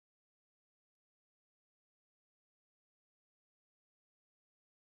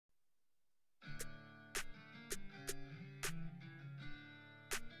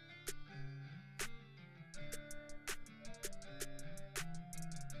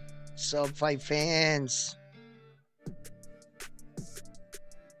Sub Fight fans.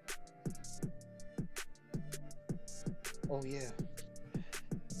 Oh yeah.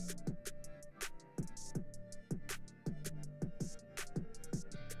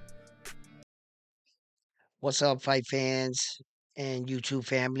 What's up, Fight fans and YouTube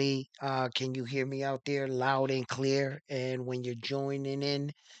family? Can you hear me out there loud and clear? And when you're joining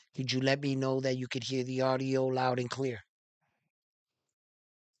in, could you let me know that you could hear the audio loud and clear?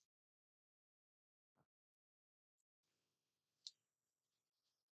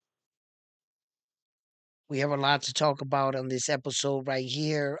 We have a lot to talk about on this episode right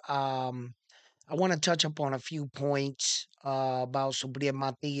here. I want to touch upon a few points about Subriel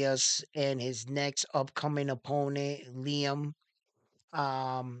Matias and his next upcoming opponent, Liam.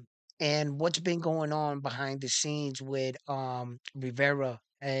 um, and what's been going on behind the scenes with Rivera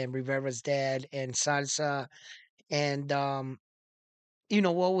and Rivera's dad and Salsa and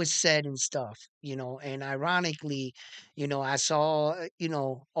what was said and stuff, and ironically, I saw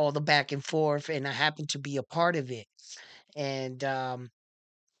all the back and forth, and I happened to be a part of it, and I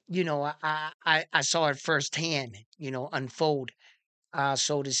saw it firsthand, unfold,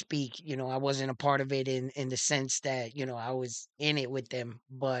 so to speak. I wasn't a part of it in the sense that, I was in it with them,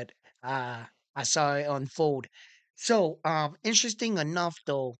 but uh, I saw it unfold. So, interesting enough,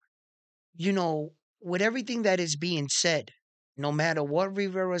 though, you know, with everything that is being said, no matter what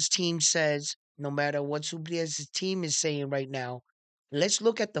Rivera's team says, no matter what Subriel's team is saying right now, let's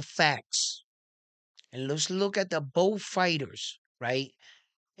look at the facts and let's look at the both fighters, right?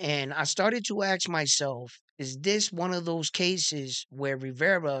 And I started to ask myself, is this one of those cases where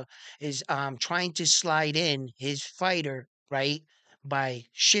Rivera is trying to slide in his fighter, right, by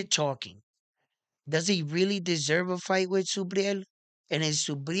shit talking? Does he really deserve a fight with Subriel? And is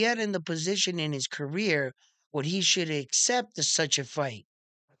Subriel in the position in his career where he should accept such a fight?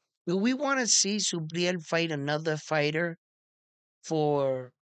 Do we want to see Subriel fight another fighter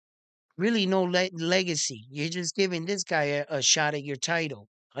for really no legacy? You're just giving this guy a shot at your title,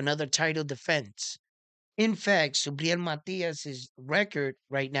 another title defense. In fact, Subriel Matias' record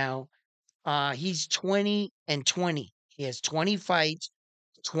right now, he's 20 and 20. He has 20 fights,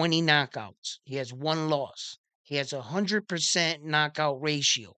 20 knockouts. He has one loss. He has 100% knockout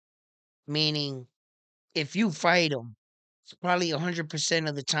ratio, meaning if you fight him, it's probably 100%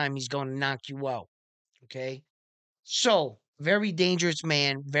 of the time he's going to knock you out. Okay. So, very dangerous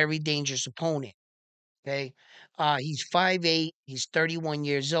man, very dangerous opponent. Okay. He's 5'8", he's 31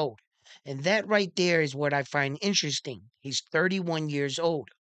 years old. And that right there is what I find interesting. He's 31 years old,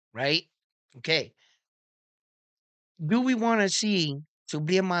 right? Okay. Do we want to see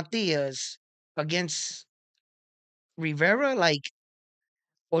Subriel Matias against Rivera? Like,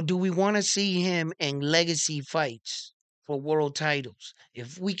 or do we want to see him in legacy fights for world titles?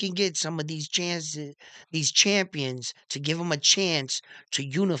 If we can get some of these chances, these champions to give him a chance to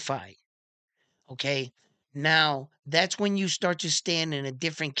unify, okay? Now, that's when you start to stand in a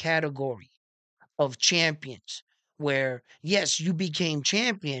different category of champions where, yes, you became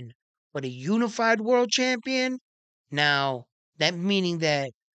champion, but a unified world champion. Now, that meaning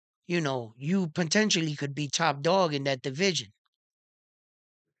that, you potentially could be top dog in that division.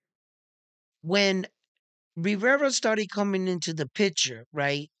 When Rivera started coming into the picture,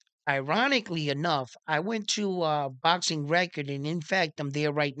 right? Ironically enough, I went to Boxing Record, and in fact, I'm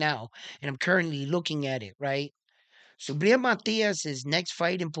there right now, and I'm currently looking at it, right? Subriel Matias' next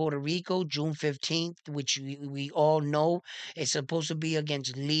fight in Puerto Rico, June 15th, which we all know is supposed to be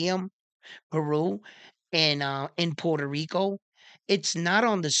against Liam, Peru, and in Puerto Rico. It's not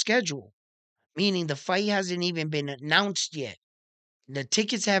on the schedule, meaning the fight hasn't even been announced yet. The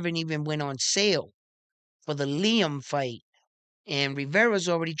tickets haven't even went on sale for the Liam fight, and Rivera's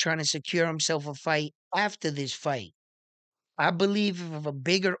already trying to secure himself a fight after this fight. I believe if a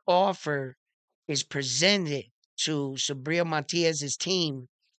bigger offer is presented to Subriel Matias' team,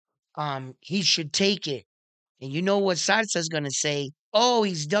 he should take it. And you know what Salsa's gonna say? Oh,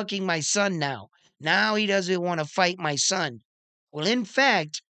 he's ducking my son now. Now he doesn't want to fight my son. Well, in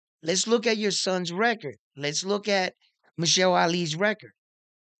fact, let's look at your son's record. Let's look at Michelle Ali's record.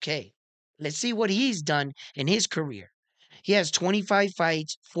 Okay. Let's see what he's done in his career. He has 25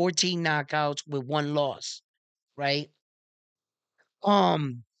 fights, 14 knockouts with one loss, right?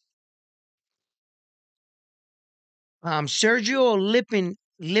 Um, Sergio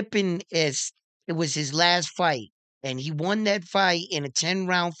Lipin is it was his last fight, and he won that fight in a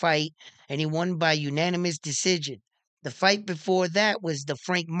 10-round fight, and he won by unanimous decision. The fight before that was the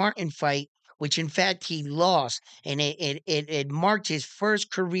Frank Martin fight, which in fact he lost, and it marked his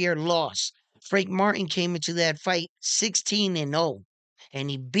first career loss. Frank Martin came into that fight 16 and 0. and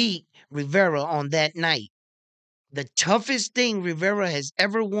he beat Rivera on that night. The toughest thing Rivera has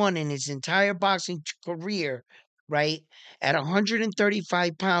ever won in his entire boxing career, right? At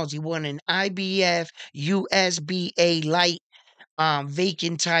 135 pounds, he won an IBF USBA light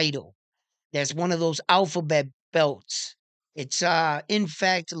vacant title. That's one of those alphabet belts. It's in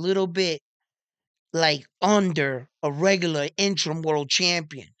fact a little bit like under a regular interim world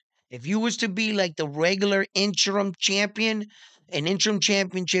champion. If you was to be like the regular interim champion, an interim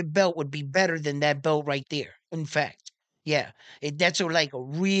championship belt would be better than that belt right there. In fact, yeah, that's like a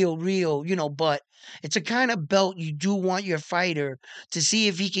real, but it's a kind of belt you do want your fighter to see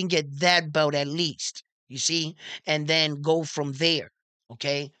if he can get that belt at least, you see, and then go from there.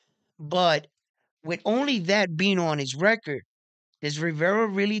 Okay. But with only that being on his record, does Rivera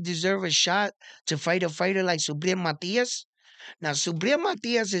really deserve a shot to fight a fighter like Subriel Matias? Now, Subriel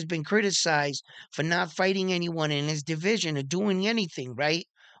Matias has been criticized for not fighting anyone in his division or doing anything, right?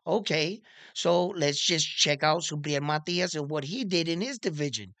 Okay, so let's just check out Subriel Matias and what he did in his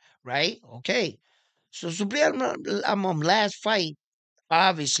division, right? Okay, so Subriel last fight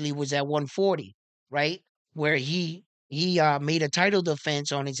obviously was at 140, right? Where he made a title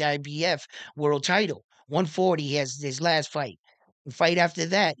defense on his IBF world title. 140 he has his last fight. The fight after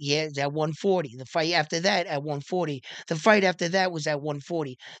that, yeah, is at 140. The fight after that at 140. The fight after that was at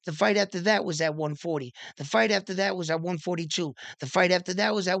 140. The fight after that was at 140. The fight after that was at 142. The fight after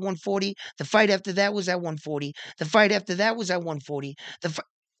that was at 140. The fight after that was at 140. The fight after that was at 140.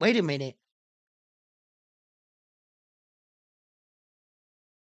 Wait a minute.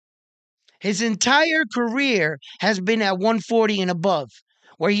 His entire career has been at 140 and above,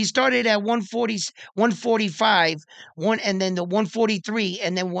 where he started at 140, 145, and then the 143,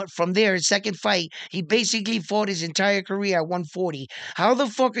 and then from there, his second fight, he basically fought his entire career at 140. How the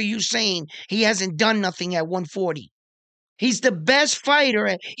fuck are you saying he hasn't done nothing at 140? He's the best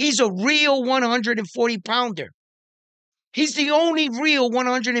fighter. He's a real 140 pounder. He's the only real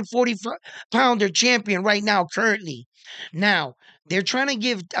 140 pounder champion right now, currently. Now, they're trying to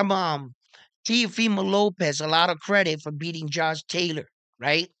give Teofimo Lopez a lot of credit for beating Josh Taylor,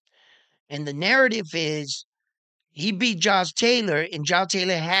 right? And the narrative is he beat Josh Taylor, and Josh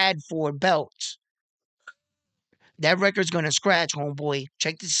Taylor had 4 belts. That record's gonna scratch, homeboy.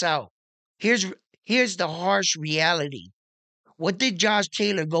 Check this out. Here's here's the harsh reality. What did Josh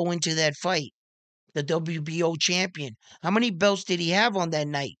Taylor go into that fight? The WBO champion. How many belts did he have on that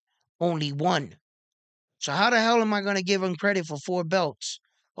night? Only 1. So how the hell am I gonna give him credit for 4 belts?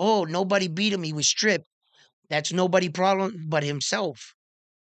 Oh, nobody beat him. He was stripped. That's nobody problem but himself.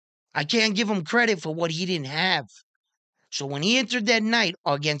 I can't give him credit for what he didn't have. So when he entered that night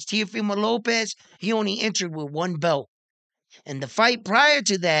against Teofimo Lopez, he only entered with 1 belt. And the fight prior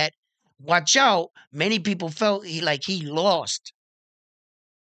to that, watch out, many people felt he lost.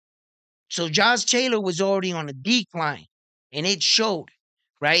 So Josh Taylor was already on a decline, and it showed,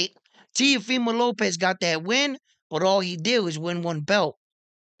 right? Teofimo Lopez got that win, but all he did was win 1 belt.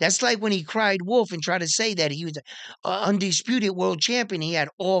 That's like when he cried wolf and tried to say that he was an undisputed world champion. He had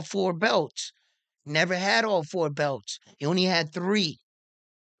all 4 belts. Never had all 4 belts. He only had 3,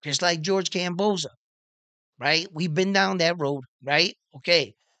 just like George Camboza, right? We've been down that road, right?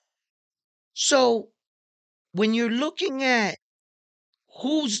 Okay. So when you're looking at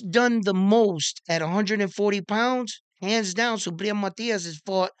who's done the most at 140 pounds, hands down, Subriel Matias has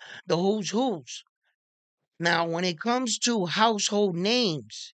fought the who's. Now, when it comes to household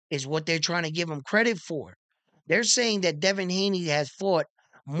names, is what they're trying to give him credit for. They're saying that Devin Haney has fought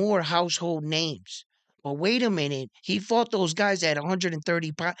more household names. But wait a minute, he fought those guys at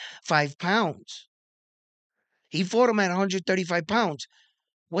 135 pounds. He fought them at 135 pounds.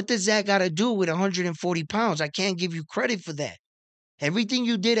 What does that got to do with 140 pounds? I can't give you credit for that. Everything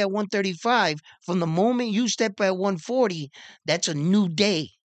you did at 135, from the moment you step at 140, that's a new day.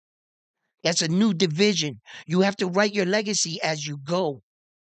 That's a new division. You have to write your legacy as you go.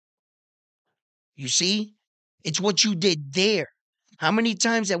 You see? It's what you did there. How many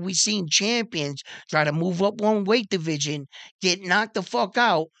times have we seen champions try to move up one weight division, get knocked the fuck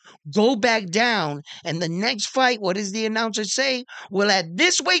out, go back down, and the next fight, what does the announcer say? Well, at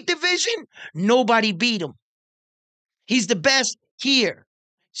this weight division, nobody beat him. He's the best here.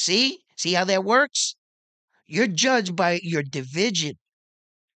 See? See how that works? You're judged by your division.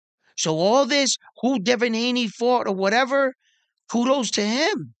 So all this, who Devin Haney fought or whatever, kudos to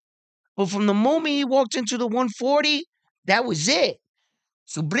him. But from the moment he walked into the 140, that was it.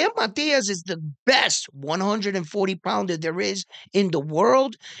 Subriel Matias is the best 140 pounder there is in the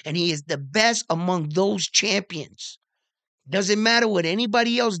world, and he is the best among those champions. Doesn't matter what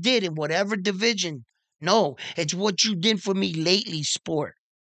anybody else did in whatever division, No, it's what you did for me lately, sport.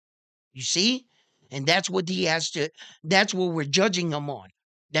 You see? And that's what he has to, that's what we're judging him on.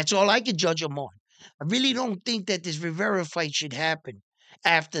 That's all I could judge him on. I really don't think that this Rivera fight should happen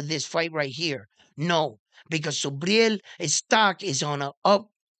after this fight right here. No, because Subriel, his stock is on a up.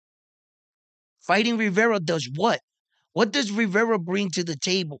 Fighting Rivera does what? What does Rivera bring to the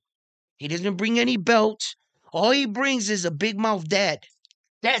table? He doesn't bring any belts. All he brings is a big mouth dad.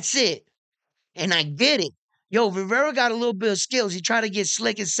 That's it. And I get it. Yo, Rivera got a little bit of skills. He tried to get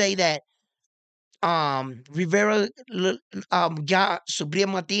slick and say that Rivera got Subriel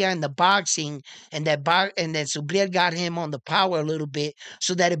Matias in the boxing, and and then Subriel got him on the power a little bit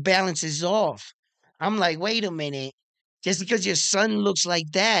so that it balances off. I'm like, wait a minute. Just because your son looks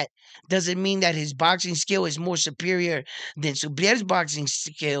like that doesn't mean that his boxing skill is more superior than Subriel's boxing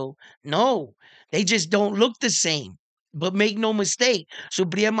skill. No, they just don't look the same. But make no mistake,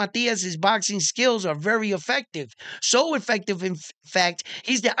 Subriel Matias' boxing skills are very effective. So effective, in fact,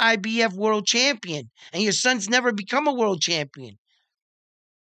 he's the IBF world champion, and your son's never become a world champion.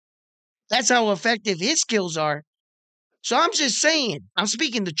 That's how effective his skills are. So I'm just saying, I'm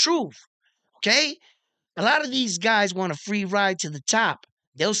speaking the truth, okay? A lot of these guys want a free ride to the top.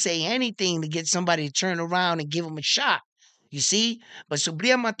 They'll say anything to get somebody to turn around and give them a shot. You see? But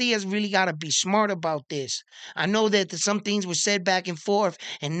Subriel Matias really got to be smart about this. I know that some things were said back and forth,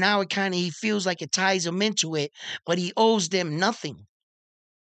 and now it kind of he feels like it ties him into it, but he owes them nothing.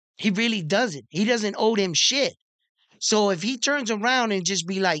 He really doesn't. He doesn't owe them shit. So if he turns around and just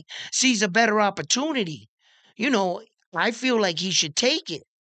be like, sees a better opportunity, you know, I feel like he should take it.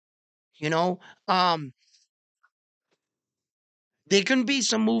 You know, um, there can be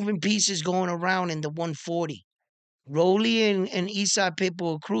some moving pieces going around in the 140. Rolly and Eastside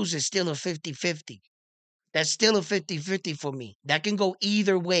Pitbull Cruz is still a 50-50. That's still a 50-50 for me. That can go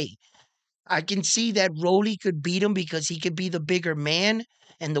either way. I can see that Rolly could beat him because he could be the bigger man.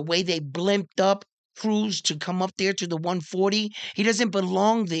 And the way they blimped up Cruz to come up there to the 140, he doesn't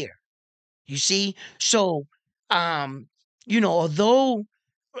belong there. You see? So, um, although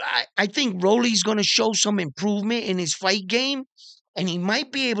I think Rolly's going to show some improvement in his fight game, and he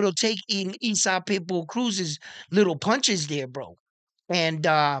might be able to take in Esau Pitbull Cruz's little punches there, bro. And,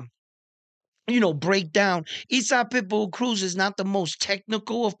 break down. Esau Pitbull Cruz is not the most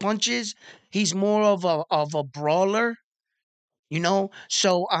technical of punches. He's more of a brawler,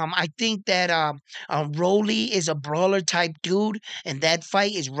 So I think that Rolly is a brawler type dude, and that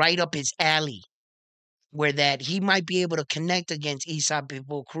fight is right up his alley where that he might be able to connect against Eastside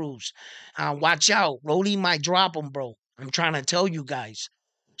Pitbull Cruz. Watch out. Rolly might drop him, bro. I'm trying to tell you guys.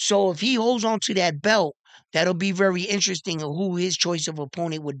 So if he holds on to that belt, that'll be very interesting of who his choice of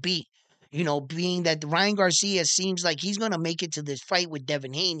opponent would be. Being that Ryan Garcia seems like he's gonna make it to this fight with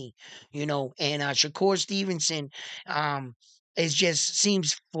Devin Haney, and Shakur Stevenson is just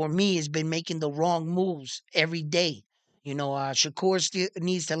seems for me has been making the wrong moves every day. Shakur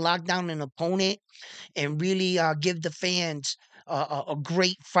needs to lock down an opponent and really give the fans a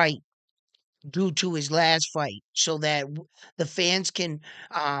great fight due to his last fight so that the fans can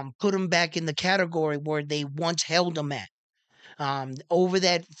put him back in the category where they once held him at. Over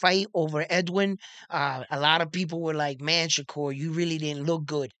that fight over Edwin, a lot of people were like, man, Shakur, you really didn't look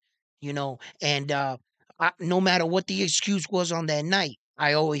good, and no matter what the excuse was on that night,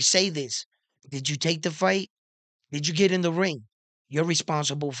 I always say this. Did you take the fight? Did you get in the ring? You're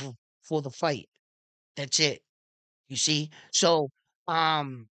responsible for the fight. That's it. You see? So,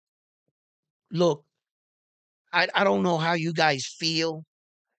 um, look, I don't know how you guys feel.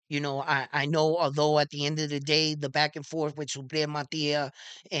 I know although at the end of the day, the back and forth with Subriel Matia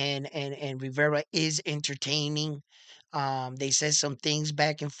and Rivera is entertaining. They said some things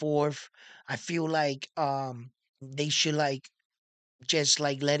back and forth. I feel like they should like just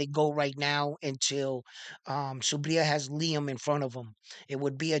like let it go right now until Subriel has Liam in front of him. It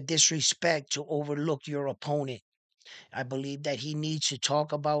would be a disrespect to overlook your opponent. I believe that he needs to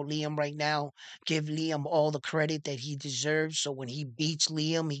talk about Liam right now, give Liam all the credit that he deserves. So when he beats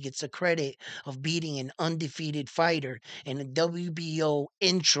Liam, he gets the credit of beating an undefeated fighter and a WBO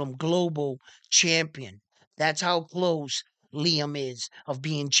interim global champion. That's how close Liam is of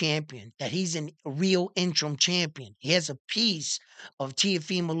being champion, that he's a real interim champion. He has a piece of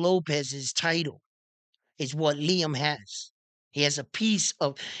Teofimo Lopez's title is what Liam has. He has a piece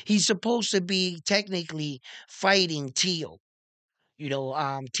of he's supposed to be technically fighting Tio.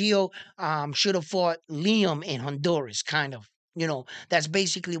 Tio should have fought Liam in Honduras, kind of. That's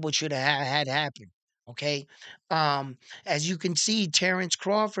basically what should have had happen. Okay. Um, as you can see, Terrence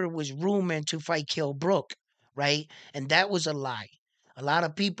Crawford was rumored to fight Kell Brook, right? And that was a lie. A lot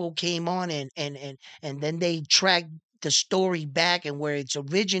of people came on and then they tracked the story back, and where it's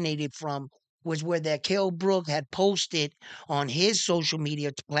originated from was where that Kell Brook had posted on his social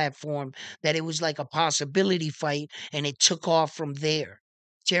media platform that it was like a possibility fight, and it took off from there.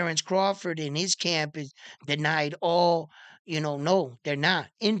 Terrence Crawford in his camp is denied all, no, they're not.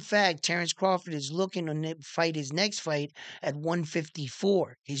 In fact, Terrence Crawford is looking to fight his next fight at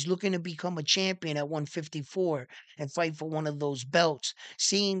 154. He's looking to become a champion at 154 and fight for one of those belts.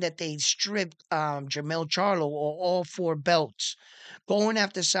 Seeing that they stripped Jermel Charlo of all four belts. Going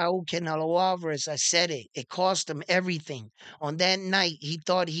after Saul Canelo Alvarez, I said it. It cost him everything. On that night, he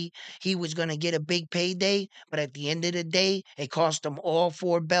thought he was gonna get a big payday, but at the end of the day, it cost him all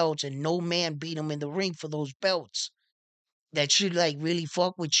four belts, and no man beat him in the ring for those belts. That should like really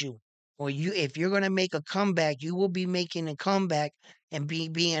fuck with you. Or you, if you're gonna make a comeback, you will be making a comeback and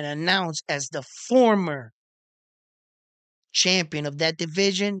being announced as the former champion of that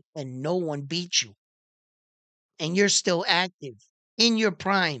division, and no one beat you, and you're still active in your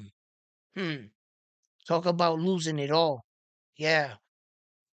prime. Hmm. Talk about losing it all. Yeah.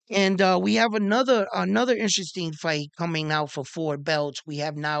 And we have another interesting fight coming out for four belts. We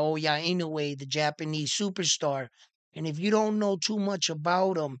have Naoya Inoue, the Japanese superstar. And if you don't know too much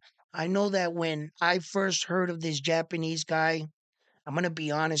about him, I know that when I first heard of this Japanese guy, I'm gonna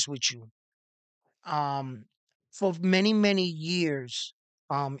be honest with you. Um, for many many years,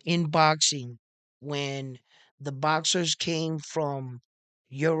 in boxing, when the boxers came from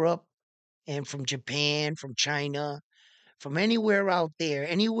Europe and from Japan, from China, from anywhere out there,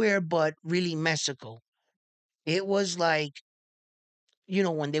 anywhere but really Mexico. It was like,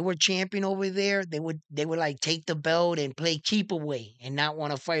 when they were champion over there, they would like take the belt and play keep away and not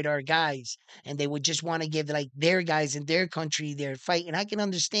want to fight our guys. And they would just want to give like their guys in their country their fight. And I can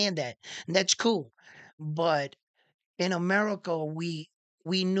understand that. And that's cool. But in America, we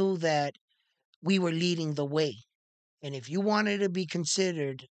knew that we were leading the way. And if you wanted to be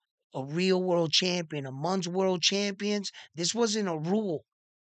considered a real world champion amongst world champions, this wasn't a rule.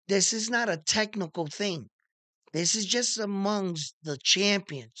 This is not a technical thing. This is just amongst the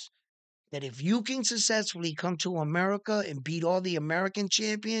champions. That if you can successfully come to America and beat all the American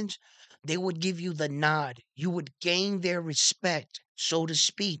champions, they would give you the nod. You would gain their respect, so to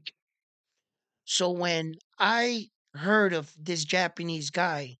speak. So when I heard of this Japanese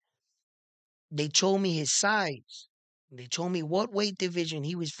guy, they told me his size. They told me what weight division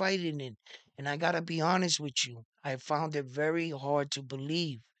he was fighting in. And I got to be honest with you, I found it very hard to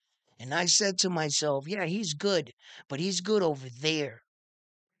believe. And I said to myself, yeah, he's good, but he's good over there.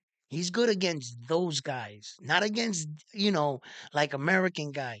 He's good against those guys, not against, like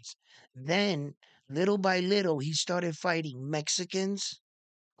American guys. Then, little by little, he started fighting Mexicans,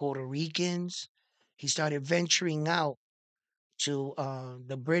 Puerto Ricans. He started venturing out to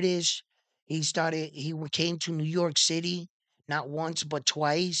the British. He came to New York City, not once, but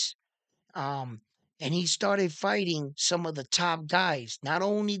twice. Um, and he started fighting some of the top guys. Not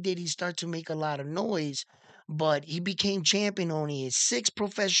only did he start to make a lot of noise, but he became champion on his sixth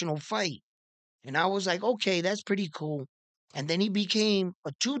professional fight. And I was like, okay, that's pretty cool. And then he became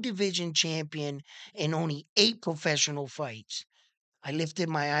a two division champion in only eight professional fights. I lifted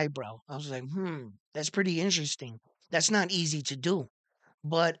my eyebrow. I was like, that's pretty interesting. That's not easy to do.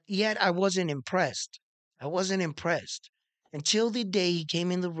 But yet I wasn't impressed. I wasn't impressed until the day he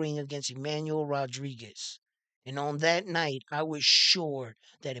came in the ring against Emmanuel Rodriguez. And on that night, I was sure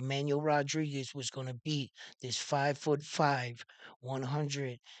that Emmanuel Rodriguez was going to beat this 5'5",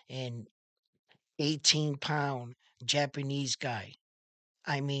 118-pound Japanese guy.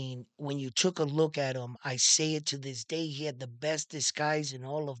 I mean, when you took a look at him, I say it to this day, he had the best disguise in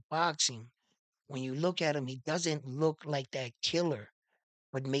all of boxing. When you look at him, he doesn't look like that killer.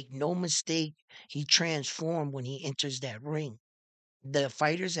 But make no mistake, he transformed when he enters that ring. The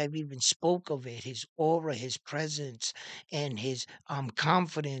fighters have even spoke of it, his aura, his presence, and his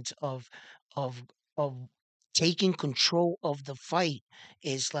confidence of of taking control of the fight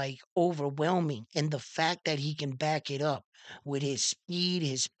is like overwhelming. And the fact that he can back it up with his speed,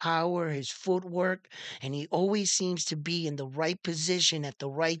 his power, his footwork, and he always seems to be in the right position at the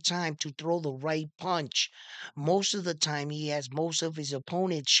right time to throw the right punch. Most of the time he has most of his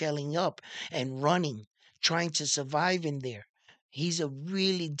opponents shelling up and running, trying to survive in there. He's a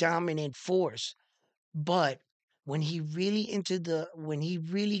really dominant force. But when he really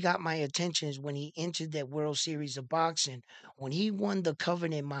got my attention is when he entered that World Series of Boxing, when he won the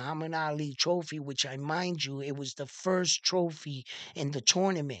Covenant Muhammad Ali trophy, which I mind you, it was the first trophy in the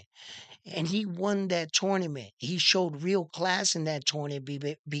tournament. and he won that tournament. He showed real class in that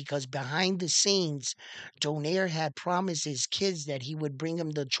tournament because behind the scenes, Donaire had promised his kids that he would bring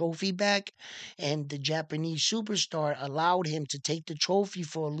him the trophy back, and the Japanese superstar allowed him to take the trophy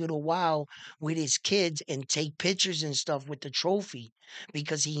for a little while with his kids and take pictures and stuff with the trophy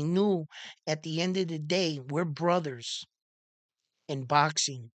because he knew at the end of the day, we're brothers in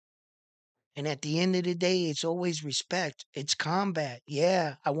boxing. And at the end of the day, it's always respect. It's combat.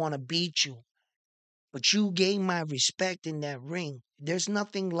 Yeah, I want to beat you. But you gain my respect in that ring. There's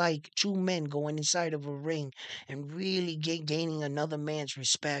nothing like two men going inside of a ring and really gaining another man's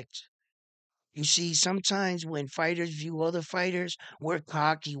respect. You see, sometimes when fighters view other fighters, we're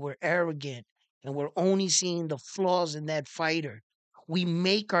cocky, we're arrogant, and we're only seeing the flaws in that fighter. We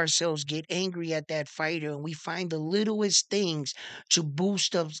make ourselves get angry at that fighter and we find the littlest things to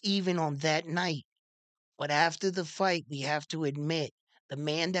boost us even on that night. But after the fight, we have to admit the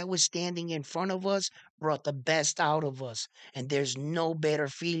man that was standing in front of us brought the best out of us. And there's no better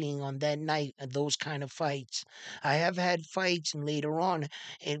feeling on that night of those kind of fights. I have had fights and later on,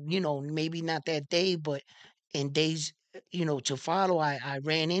 and maybe not that day, but in days, to follow, I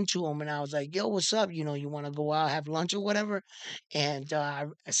ran into him and I was like, yo, what's up? You want to go out, have lunch or whatever? And I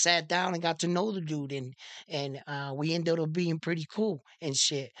sat down and got to know the dude and we ended up being pretty cool and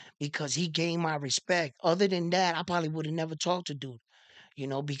shit because he gained my respect. Other than that, I probably would have never talked to dude,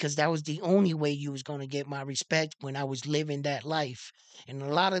 because that was the only way you was going to get my respect when I was living that life. And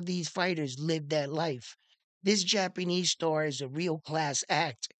a lot of these fighters live that life. This Japanese star is a real class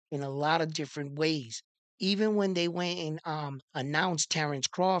act in a lot of different ways. Even when they went and announced Terrence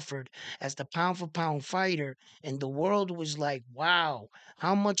Crawford as the pound for pound fighter, and the world was like, wow,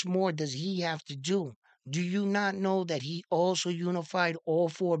 how much more does he have to do? Do you not know that he also unified all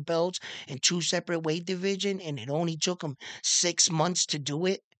four belts in two separate weight division and it only took him 6 months to do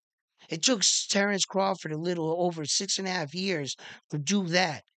it? It took Terrence Crawford a little over 6.5 years to do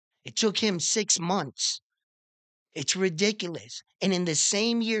that. It took him 6 months. It's ridiculous. And in the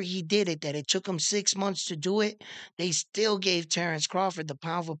same year he did it, that it took him 6 months to do it, they still gave Terrence Crawford the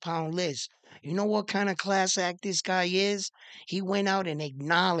pound for pound list. You know what kind of class act this guy is? He went out and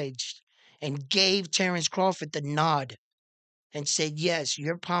acknowledged and gave Terrence Crawford the nod and said, yes,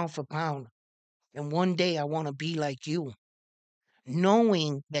 you're pound for pound. And one day I want to be like you,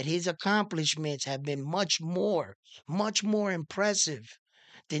 knowing that his accomplishments have been much more impressive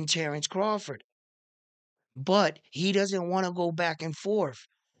than Terrence Crawford. But he doesn't want to go back and forth,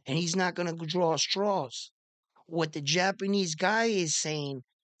 and he's not going to draw straws. What the Japanese guy is saying,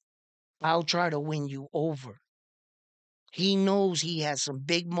 I'll try to win you over. He knows he has some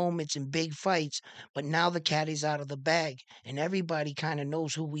big moments and big fights, but now the cat is out of the bag, and everybody kind of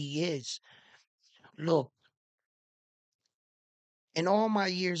knows who he is. Look, in all my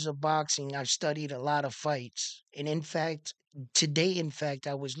years of boxing, I've studied a lot of fights. And in fact, today,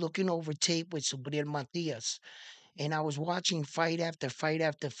 I was looking over tape with Subriel Matias and I was watching fight after fight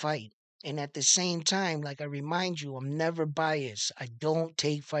after fight. And at the same time, like I remind you, I'm never biased. I don't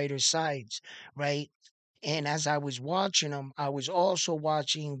take fighters' sides, right? And as I was watching them, I was also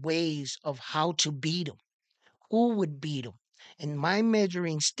watching ways of how to beat them, who would beat him. And my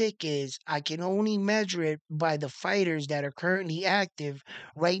measuring stick is I can only measure it by the fighters that are currently active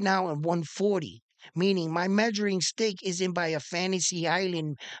right now in 140. Meaning my measuring stick isn't by a fantasy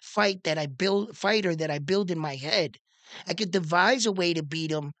island fighter that I build in my head. I could devise a way to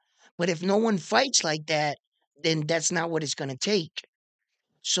beat him, but if no one fights like that, then that's not what it's gonna take.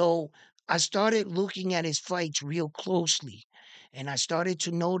 So I started looking at his fights real closely. And I started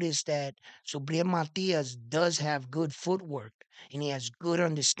to notice that Subriel Matias does have good footwork and he has good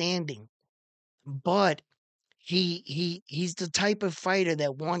understanding. But he's the type of fighter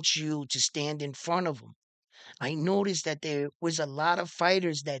that wants you to stand in front of him. I noticed that there was a lot of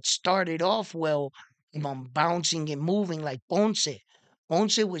fighters that started off well, bouncing and moving like Ponce.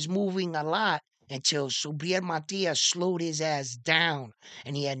 Ponce was moving a lot until Subriel Matias slowed his ass down,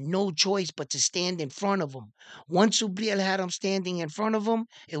 and he had no choice but to stand in front of him. Once Subriel had him standing in front of him,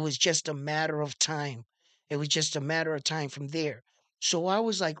 it was just a matter of time. It was just a matter of time from there. So I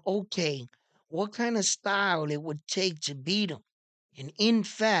was like, okay, what kind of style it would take to beat him? And in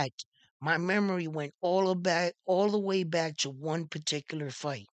fact, my memory went all the way back to one particular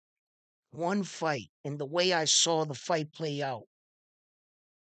fight. One fight and the way I saw the fight play out.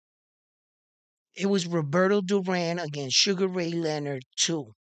 It was Roberto Duran against Sugar Ray Leonard 2.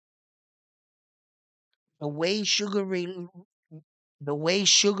 The way Sugar Ray the way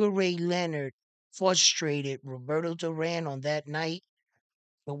Sugar Ray Leonard frustrated Roberto Duran on that night,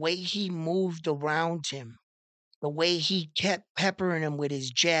 the way he moved around him, The way he kept peppering him with his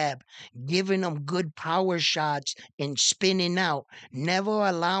jab, giving him good power shots and spinning out, never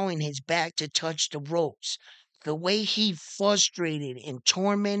allowing his back to touch the ropes. The way he frustrated and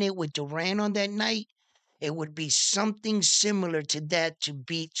tormented with Duran on that night, it would be something similar to that to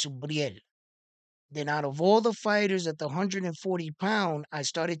beat Subriel. Then out of all the fighters at the 140-pound, I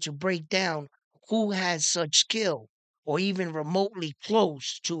started to break down who has such skill or even remotely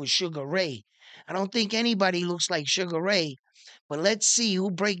close to a Sugar Ray. I don't think anybody looks like Sugar Ray, but let's see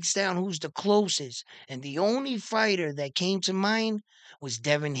who breaks down who's the closest. And the only fighter that came to mind was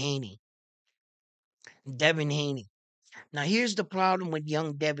Devin Haney. Devin Haney. Now here's the problem with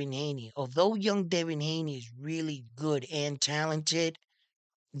young Devin Haney. Although young Devin Haney is really good and talented,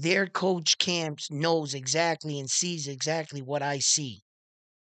 their coach Camps knows exactly and sees exactly what I see.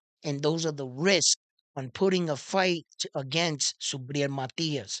 And those are the risks on putting a fight against Subriel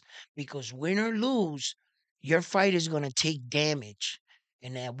Matias. Because win or lose, your fight is going to take damage.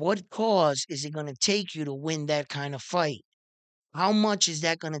 And at what cost is it going to take you to win that kind of fight? How much is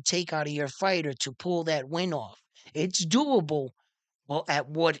that going to take out of your fighter to pull that win off? It's doable, well, at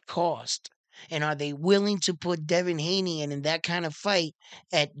what cost? And are they willing to put Devin Haney in that kind of fight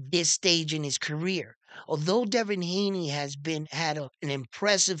at this stage in his career? Although Devin Haney has had an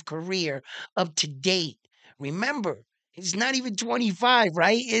impressive career up to date, remember, he's not even 25,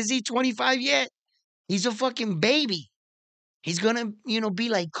 right? Is he 25 yet? He's a fucking baby. He's gonna, be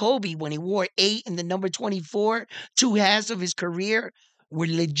like Kobe when he wore 8 and the number 24, 2 halves of his career.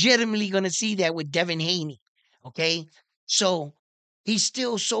 We're legitimately gonna see that with Devin Haney. Okay. So he's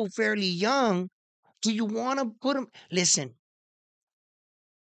still so fairly young. Do you want to put him? Listen,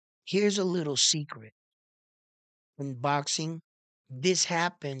 here's a little secret in boxing. This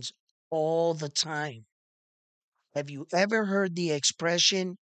happens all the time. Have you ever heard the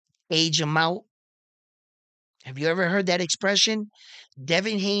expression age him out? Have you ever heard that expression?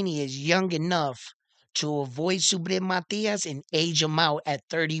 Devin Haney is young enough to avoid Subriel Matias and age him out at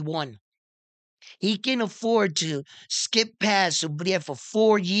 31. He can afford to skip past Subriel for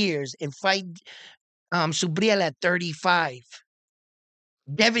 4 years and fight Subriel at 35.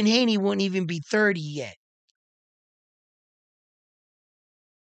 Devin Haney won't even be 30 yet.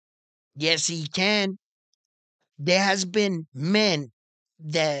 Yes, he can. There has been men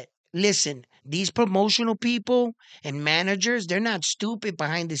that listen, these promotional people and managers, they're not stupid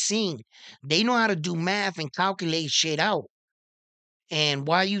behind the scene. They know how to do math and calculate shit out. And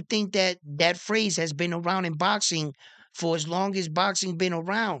why you think that that phrase has been around in boxing for as long as boxing been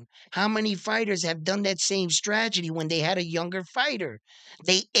around? How many fighters have done that same strategy when they had a younger fighter?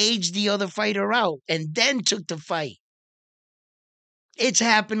 They aged the other fighter out and then took the fight. It's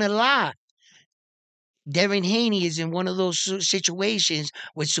happened a lot. Devin Haney is in one of those situations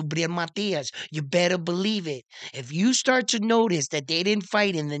with Subriel Matias. You better believe it. If you start to notice that they didn't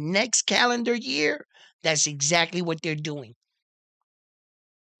fight in the next calendar year, that's exactly what they're doing.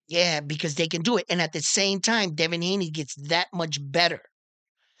 Yeah, because they can do it. And at the same time, Devin Haney gets that much better.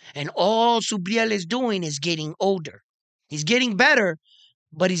 And all Subriel is doing is getting older. He's getting better,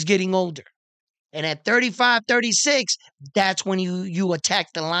 but he's getting older. And at 35, 36, that's when you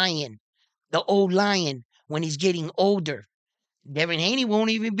attack the lion, the old lion, when he's getting older. Devin Haney won't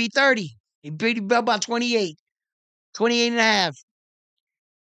even be 30. He'll be about 28, 28 and a half.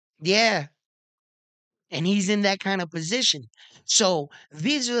 Yeah. And he's in that kind of position. So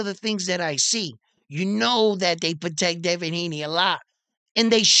these are the things that I see. You know that they protect Devin Haney a lot. And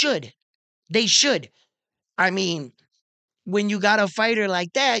they should. They should. I mean, when you got a fighter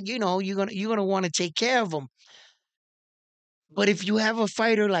like that, you're gonna want to take care of him. But if you have a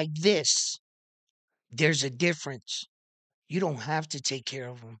fighter like this, there's a difference. You don't have to take care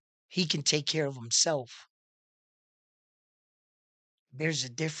of him. He can take care of himself. There's a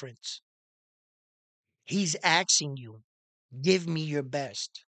difference. He's asking you, give me your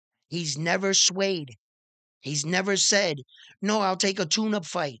best. He's never swayed. He's never said, no, I'll take a tune up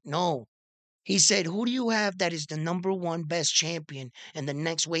fight. No. He said, who do you have that is the number one best champion in the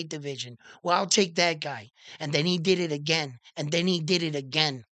next weight division? Well, I'll take that guy. And then he did it again. And then he did it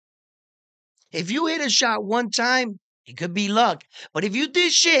again. If you hit a shot one time, it could be luck. But if you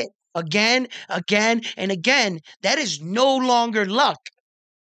did shit again, again, and again, that is no longer luck.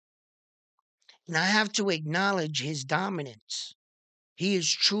 And I have to acknowledge his dominance. He is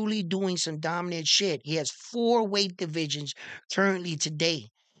truly doing some dominant shit. He has 4 weight divisions currently today.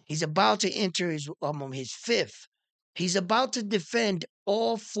 He's about to enter his fifth. He's about to defend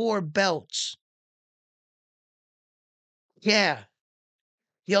all 4 belts. Yeah.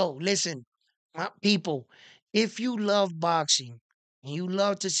 Yo, listen, people, if you love boxing and you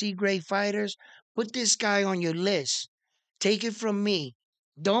love to see great fighters, Put this guy on your list. Take it from me.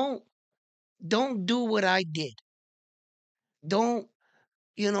 Don't don't do what I did. Don't,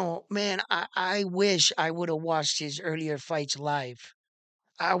 man, I wish I would have watched his earlier fights live.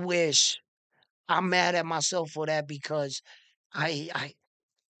 I wish. I'm mad at myself for that because I I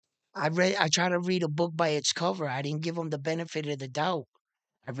I try to read a book by its cover. I didn't give him the benefit of the doubt.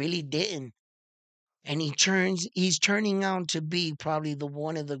 I really didn't. And he's turning out to be probably the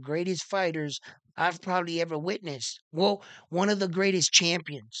one of the greatest fighters I've probably ever witnessed. Well, one of the greatest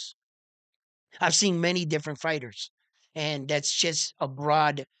champions. I've seen many different fighters, and that's just a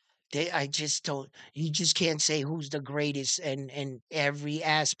broad. I just don't. You just can't say who's the greatest, and every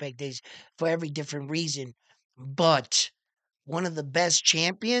aspect is for every different reason. But one of the best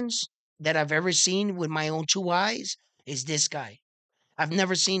champions that I've ever seen with my own two eyes is this guy. I've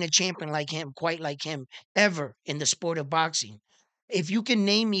never seen a champion like him, quite like him, ever in the sport of boxing. If you can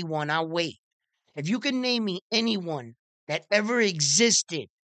name me one, I'll wait. If you can name me anyone that ever existed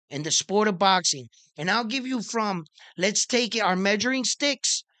in the sport of boxing, and I'll give you from, let's take it, our measuring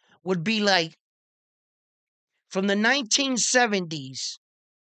sticks would be like from the 1970s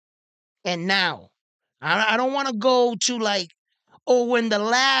and now. I don't want to go to like, oh, when the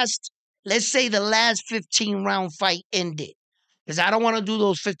last, let's say the last 15 round fight ended. Because I don't want to do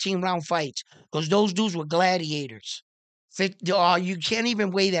those 15 round fights because those dudes were gladiators. You can't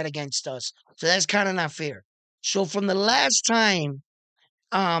even weigh that against us. So that's kind of not fair. So from the last time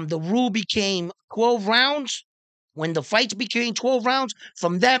the rule became 12 rounds, when the fights became 12 rounds,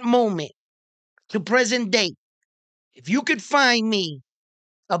 from that moment to present day, if you could find me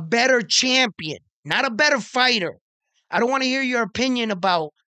a better champion, not a better fighter, I don't want to hear your opinion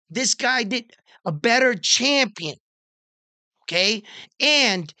about this guy did a better champion, okay?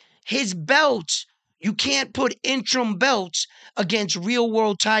 And his belts, you can't put interim belts against real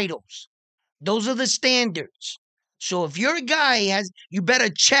world titles. Those are the standards. So if your guy has, you better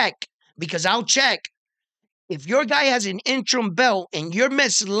check because I'll check. If your guy has an interim belt and you're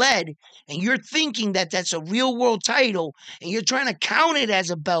misled and you're thinking that that's a real world title and you're trying to count it as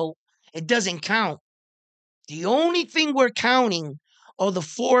a belt, it doesn't count. The only thing we're counting are the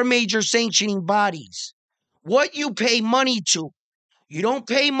four major sanctioning bodies. What you pay money to. You don't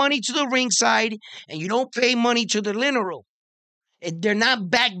pay money to the ringside and you don't pay money to the literal. They're not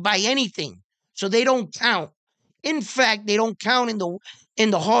backed by anything, so they don't count. In fact, they don't count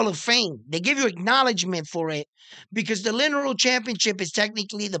in the Hall of Fame. They give you acknowledgement for it because the literal championship is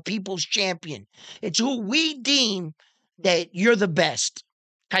technically the people's champion. It's who we deem that you're the best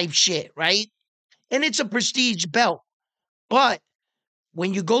type shit, right? And it's a prestige belt. But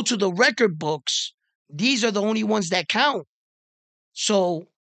when you go to the record books, these are the only ones that count. So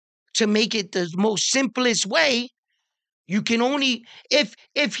to make it the most simplest way, you can only if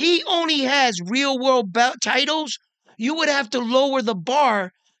he only has real world belt titles, you would have to lower the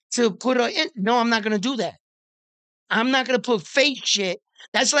bar to put a in. No, I'm not gonna do that. I'm not gonna put fake shit.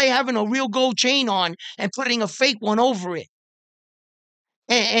 That's like having a real gold chain on and putting a fake one over it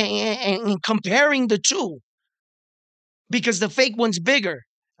and comparing the two because the fake one's bigger.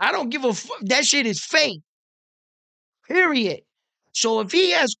 I don't give a fuck. That shit is fake. Period. So if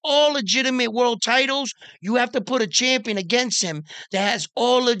he has all legitimate world titles, you have to put a champion against him that has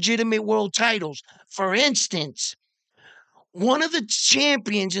all legitimate world titles. For instance, one of the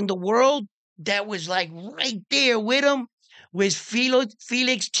champions in the world that was like right there with him was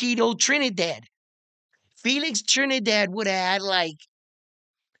Felix Tito Trinidad. Felix Trinidad would have had like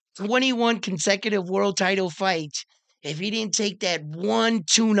 21 consecutive world title fights if he didn't take that one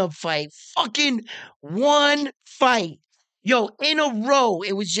tune-up fight. Fucking one fight. Yo, in a row,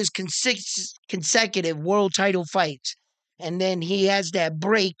 it was just consecutive world title fights. And then he has that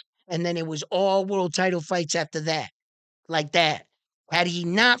break, and then it was all world title fights after that. Like that. Had he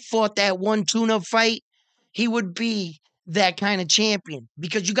not fought that one tune-up fight, he would be that kind of champion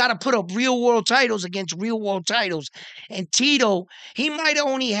because you got to put up real world titles against real world titles. And Tito, he might have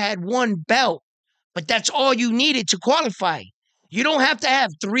only had one belt, but that's all you needed to qualify. You don't have to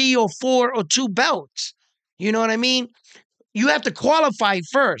have three or four or two belts. You know what I mean? You have to qualify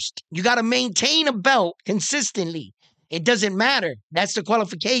first. You got to maintain a belt consistently. It doesn't matter. That's the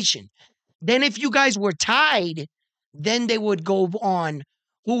qualification. Then if you guys were tied, then they would go on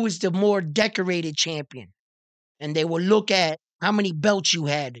who was the more decorated champion. And they will look at how many belts you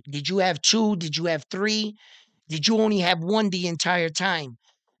had. Did you have two? Did you have three? Did you only have one the entire time?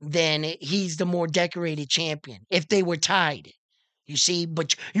 Then he's the more decorated champion if they were tied. You see,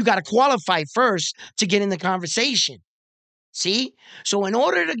 but you got to qualify first to get in the conversation. See? So in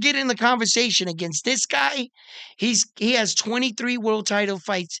order to get in the conversation against this guy, he has 23 world title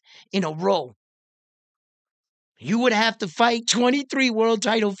fights in a row. You would have to fight 23 world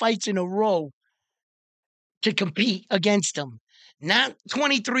title fights in a row to compete against him. Not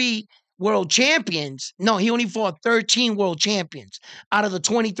 23 world champions. No, he only fought 13 world champions out of the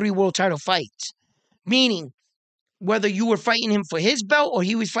 23 world title fights. Meaning, whether you were fighting him for his belt or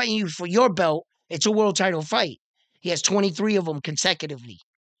he was fighting you for your belt, it's a world title fight. He has 23 of them consecutively.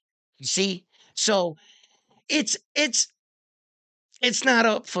 You see? So it's it's it's not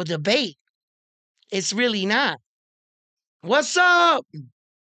up for debate. It's really not. What's up?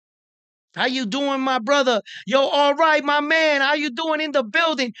 How you doing, my brother? Yo, all right, my man. How you doing in the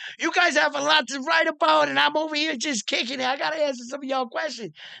building? You guys have a lot to write about, and I'm over here just kicking it. I gotta answer some of y'all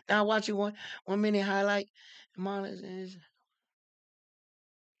questions. Now watching 1 minute highlight.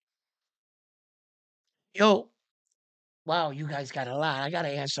 Yo, wow, you guys got a lot. I gotta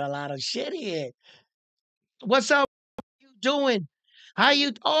answer a lot of shit here. What's up? You doing? How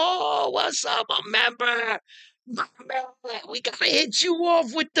you? Oh, what's up, a member? My man, we gotta hit you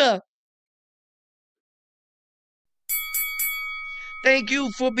off with the. Thank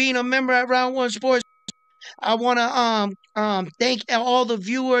you for being a member at Round One Sports. I want to thank all the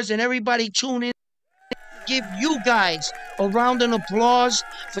viewers and everybody tuning. Give you guys a round of applause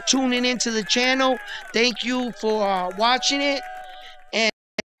for tuning into the channel. Thank you for watching it. And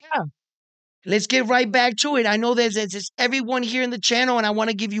yeah, let's get right back to it. I know there's everyone here in the channel, and I want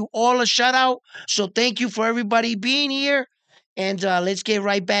to give you all a shout out. So thank you for everybody being here. And let's get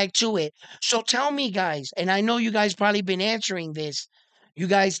right back to it. So tell me, guys, and I know you guys probably been answering this. You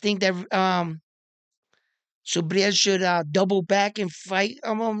guys think that Subriel should double back and fight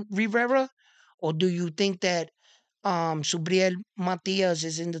Rivera? Or do you think that Subriel Matias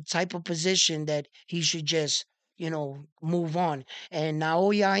is in the type of position that he should just, move on? And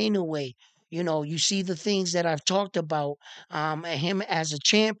Naoya Inoue, you see the things that I've talked about him as a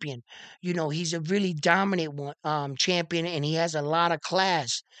champion. He's a really dominant one, champion, and he has a lot of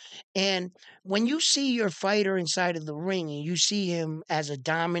class. And when you see your fighter inside of the ring and you see him as a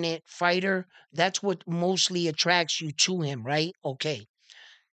dominant fighter, that's what mostly attracts you to him, right? Okay.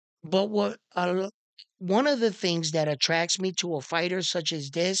 But one of the things that attracts me to a fighter such as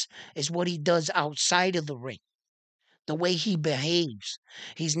this is what he does outside of the ring, the way he behaves.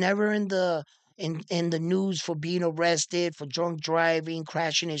 He's never in the news for being arrested for drunk driving,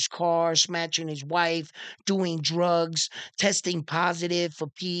 crashing his car, smashing his wife, doing drugs, testing positive for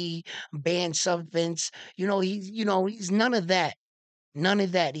banned substance. He's none of that. None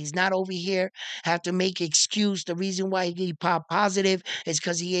of that. He's not over here have to make excuse. The reason why he pop positive is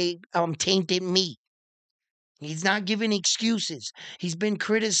because he ate tainted meat. He's not giving excuses. He's been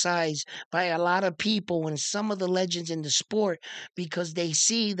criticized by a lot of people and some of the legends in the sport because they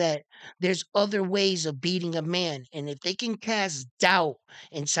see that there's other ways of beating a man. And if they can cast doubt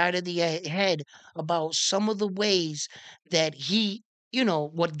inside of the head about some of the ways that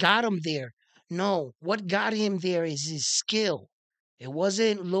what got him there. No, what got him there is his skill. It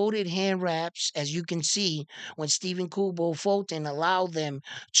wasn't loaded hand wraps, as you can see, when Stephen Kubo Fulton allowed them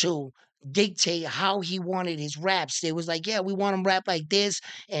to dictate how he wanted his raps. They was like, yeah, we want him rap like this.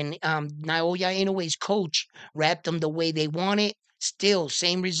 And Naoya Inoue's coach rapped them the way they want it. Still,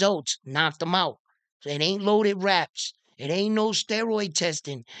 same results. Knocked them out. So it ain't loaded raps. It ain't no steroid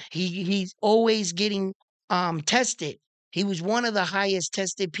testing. He's always getting tested. He was one of the highest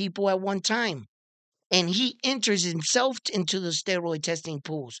tested people at one time. And he enters himself into the steroid testing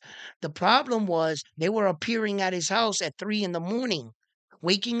pools. The problem was they were appearing at his house at 3 in the morning,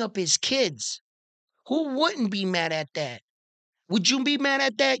 waking up his kids. Who wouldn't be mad at that? Would you be mad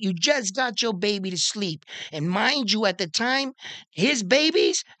at that? You just got your baby to sleep. And mind you, at the time, his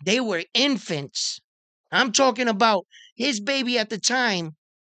babies, they were infants. I'm talking about his baby at the time,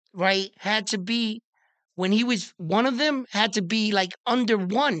 right? Had to be, when he was one of them, had to be like under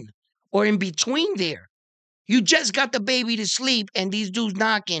one or in between there. You just got the baby to sleep and these dudes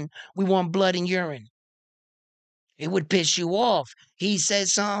knocking, we want blood and urine. It would piss you off. He said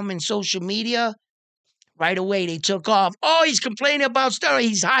something in social media, right away they took off. Oh, he's complaining about steroids.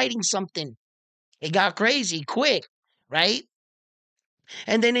 He's hiding something. It got crazy quick, right?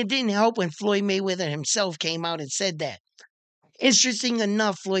 And then it didn't help when Floyd Mayweather himself came out and said that. Interesting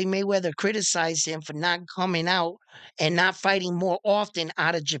enough, Floyd Mayweather criticized him for not coming out and not fighting more often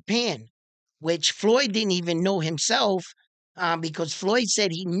out of Japan, which Floyd didn't even know himself because Floyd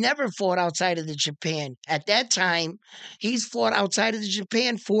said he never fought outside of the Japan. At that time, he's fought outside of the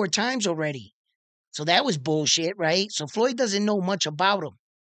Japan 4 times already. So that was bullshit, right? So Floyd doesn't know much about him.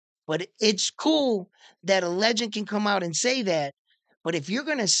 But it's cool that a legend can come out and say that. But if you're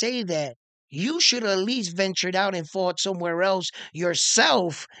going to say that, you should at least ventured out and fought somewhere else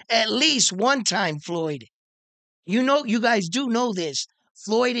yourself at least one time, Floyd. You know, you guys do know this.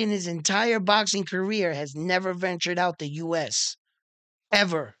 Floyd, in his entire boxing career, has never ventured out the U.S.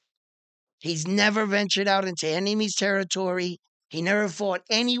 ever. He's never ventured out into enemy's territory. He never fought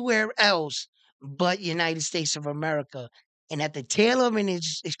anywhere else but United States of America. And at the tail of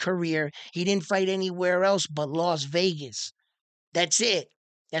his career, he didn't fight anywhere else but Las Vegas. That's it.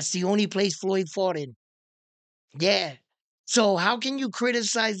 That's the only place Floyd fought in. Yeah. So how can you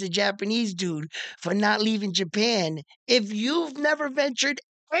criticize the Japanese dude for not leaving Japan if you've never ventured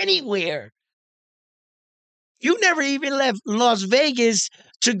anywhere? You never even left Las Vegas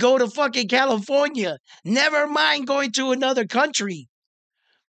to go to fucking California. Never mind going to another country.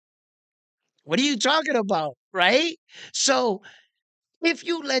 What are you talking about? Right? So if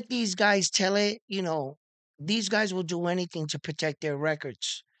you let these guys tell it, these guys will do anything to protect their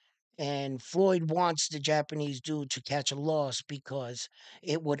records. And Floyd wants the Japanese dude to catch a loss because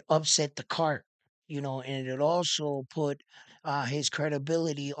it would upset the cart, and it also put his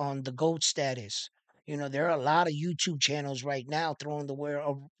credibility on the GOAT status. There are a lot of YouTube channels right now throwing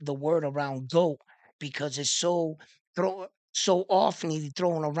the word around GOAT because it's so often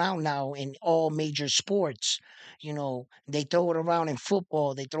thrown around now in all major sports. They throw it around in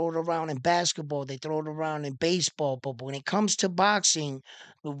football, they throw it around in basketball, they throw it around in baseball. But when it comes to boxing,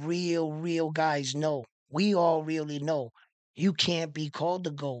 the real guys know. We all really know. You can't be called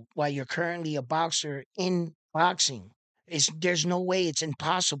the GOAT while you're currently a boxer in boxing. There's no way. It's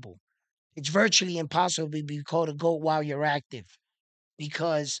impossible. It's virtually impossible to be called a GOAT while you're active.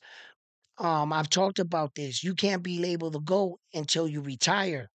 Because I've talked about this. You can't be labeled a GOAT until you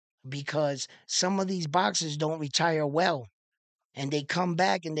retire. Because some of these boxers don't retire well, and they come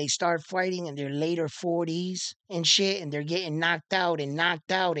back and they start fighting in their later 40s and shit, and they're getting knocked out and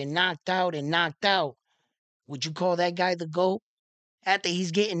knocked out and knocked out and knocked out. Would you call that guy the GOAT? After he's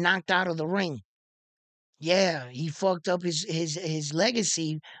getting knocked out of the ring. Yeah, he fucked up his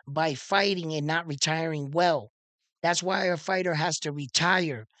legacy by fighting and not retiring well. That's why a fighter has to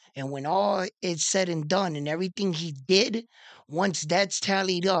retire. And when all is said and done and everything he did, once that's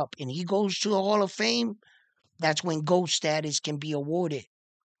tallied up and he goes to the Hall of Fame, that's when GOAT status can be awarded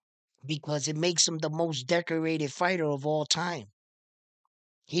because it makes him the most decorated fighter of all time.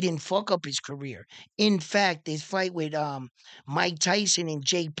 He didn't fuck up his career. In fact, his fight with Mike Tyson and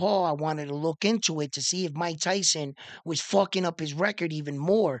Jake Paul, I wanted to look into it to see if Mike Tyson was fucking up his record even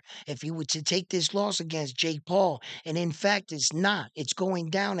more if he were to take this loss against Jake Paul. And in fact, it's not. It's going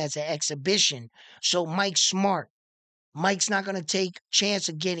down as an exhibition. So Mike's smart. Mike's not going to take chance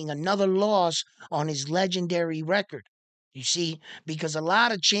of getting another loss on his legendary record. You see, because a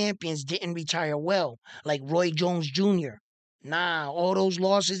lot of champions didn't retire well, like Roy Jones Jr. Nah, all those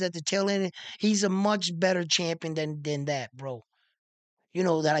losses at the tail end, he's a much better champion than that, bro.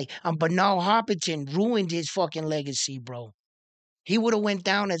 That Bernal Hopperton ruined his fucking legacy, bro. He would have went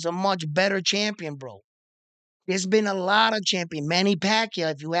down as a much better champion, bro. There's been a lot of champion. Manny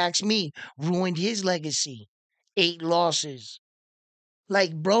Pacquiao, if you ask me, ruined his legacy. 8 losses.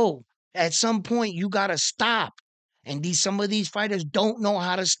 Like, bro, at some point you gotta stop. And some of these fighters don't know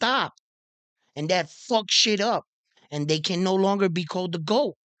how to stop. And that fucks shit up. And they can no longer be called the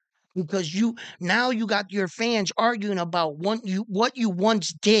GOAT. Because you got your fans arguing about what you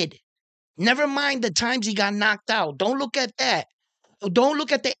once did. Never mind the times he got knocked out. Don't look at that. Don't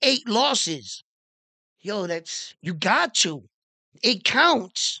look at the 8 losses. Yo, you got to. It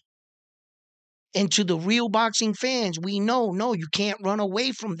counts. And to the real boxing fans, we know, no, you can't run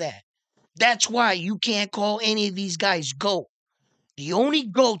away from that. That's why you can't call any of these guys GOAT. The only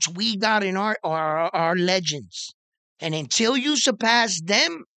GOATs we got in our legends. And until you surpass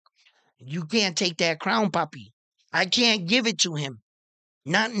them, you can't take that crown, puppy. I can't give it to him.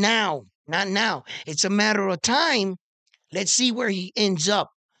 Not now. Not now. It's a matter of time. Let's see where he ends up.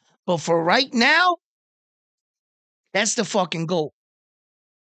 But for right now, that's the fucking GOAT.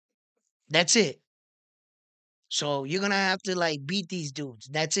 That's it. So you're gonna have to beat these dudes.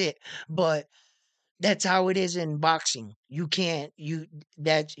 That's it. But that's how it is in boxing. You can't you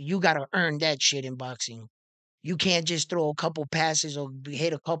gotta earn that shit in boxing. You can't just throw a couple passes or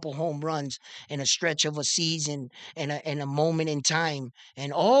hit a couple home runs in a stretch of a season and a moment in time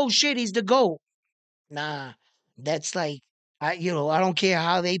and oh shit, he's the GOAT. Nah, that's I don't care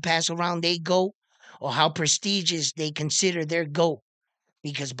how they pass around they GOAT or how prestigious they consider their GOAT.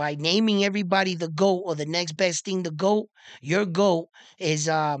 Because by naming everybody the GOAT or the next best thing the GOAT, your GOAT is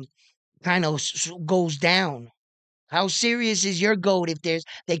kind of goes down. How serious is your GOAT if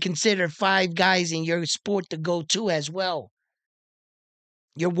they consider 5 guys in your sport to go to as well?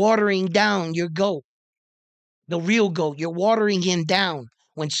 You're watering down your GOAT, the real GOAT. You're watering him down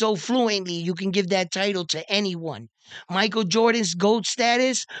when so fluently you can give that title to anyone. Michael Jordan's GOAT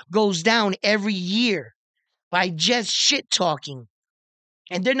status goes down every year by just shit talking,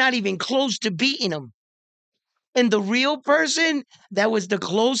 and they're not even close to beating him. And the real person that was the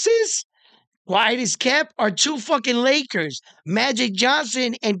closest, quietest kept, are two fucking Lakers, Magic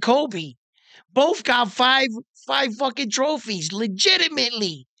Johnson and Kobe. Both got five fucking trophies,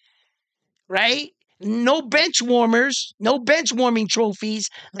 legitimately, right? No bench warmers, no bench warming trophies.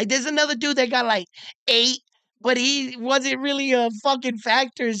 Like there's another dude that got like 8, but he wasn't really a fucking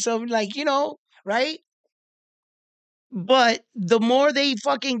factor. So like, right? But the more they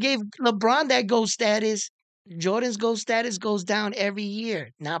fucking gave LeBron that GOAT status, Jordan's GOAT status goes down every year.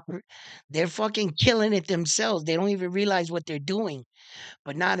 Now they're fucking killing it themselves. They don't even realize what they're doing.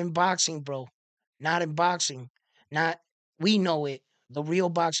 But not in boxing, bro. Not in boxing. Not we know it. The real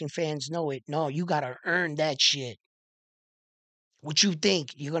boxing fans know it. No, you gotta earn that shit. What you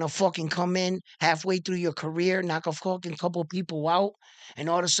think? You're gonna fucking come in halfway through your career, knock a fucking couple people out, and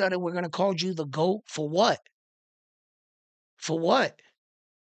all of a sudden we're gonna call you the GOAT? For what? For what?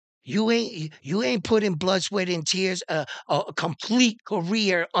 You ain't put in blood, sweat, and tears a complete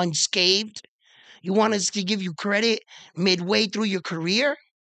career unscathed. You want us to give you credit midway through your career?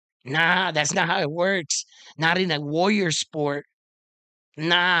 Nah, that's not how it works. Not in a warrior sport.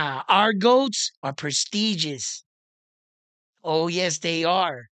 Nah, our goats are prestigious. Oh yes, they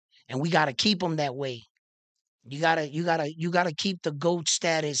are, and we gotta keep them that way. You gotta keep the goat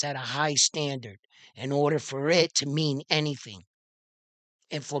status at a high standard in order for it to mean anything,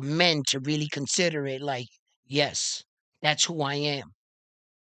 and for men to really consider it like, yes, that's who I am.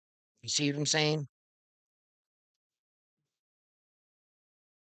 You see what I'm saying?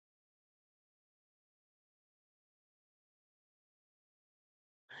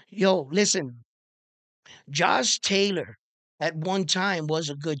 Yo, listen, Josh Taylor at one time was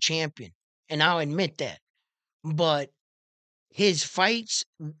a good champion, and I'll admit that. But his fights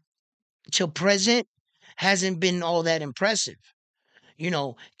till present hasn't been all that impressive.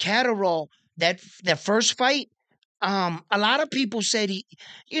 Catterall, that first fight, a lot of people said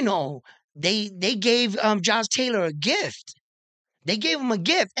you know, they gave Josh Taylor a gift. They gave him a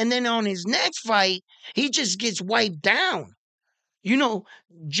gift, and then on his next fight, he just gets wiped down. You know,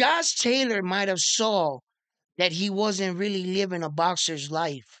 Josh Taylor might have saw that he wasn't really living a boxer's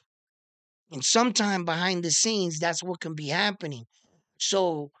life. And sometime behind the scenes, that's what can be happening.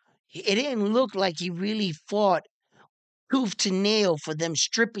 So it didn't look like he really fought tooth to nail for them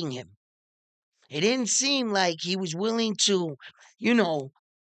stripping him. It didn't seem like he was willing to, you know,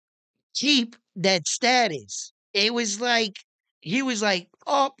 keep that status. It was like he was like,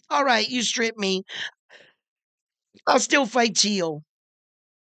 "Oh, all right, you strip me. I'll still fight Tio."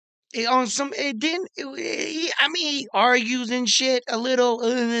 On some, it didn't. I mean, he argues and shit a little.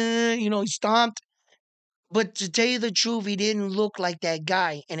 He stomped. But to tell you the truth, he didn't look like that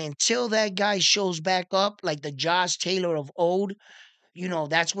guy. And until that guy shows back up, like the Josh Taylor of old,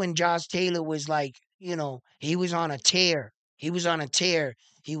 that's when Josh Taylor was like, he was on a tear. He was on a tear.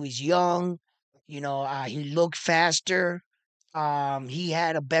 He was young. He looked faster. He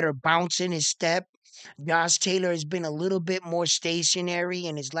had a better bounce in his step. Josh Taylor has been a little bit more stationary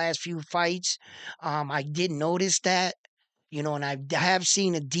in his last few fights. I did notice that, and I have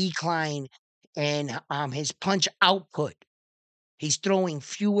seen a decline in his punch output. He's throwing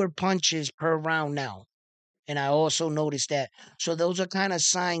fewer punches per round now. And I also noticed that. So those are kind of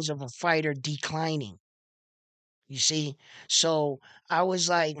signs of a fighter declining. You see? So I was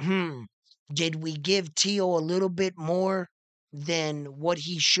like, did we give Tio a little bit more than what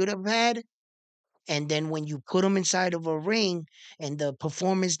he should have had? And then when you put him inside of a ring and the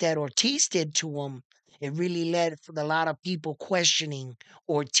performance that Ortiz did to him, it really led for a lot of people questioning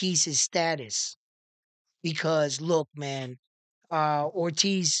Ortiz's status. Because look, man,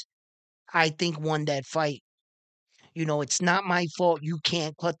 Ortiz, I think, won that fight. It's not my fault you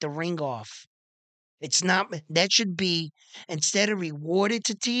can't cut the ring off. It's not, that should be, instead of rewarded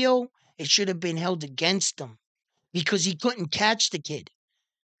to Tio, it should have been held against him because he couldn't catch the kid.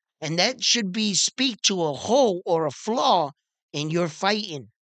 And that should be speak to a hole or a flaw in your fighting.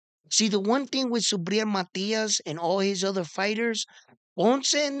 See, the one thing with Subriel Matias and all his other fighters,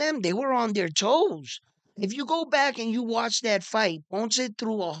 Ponce and them, they were on their toes. If you go back and you watch that fight, Ponce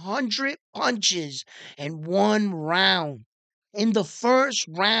threw 100 punches in one round. In the first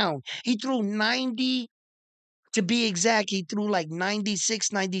round, he threw 90, to be exact, he threw like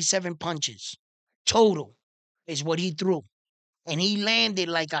 96, 97 punches. Total is what he threw. And he landed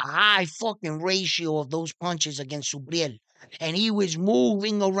like a high fucking ratio of those punches against Subriel. And he was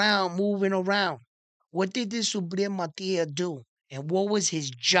moving around, moving around. What did this Subriel Matias do? And what was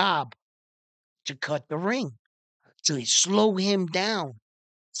his job? To cut the ring, to slow him down.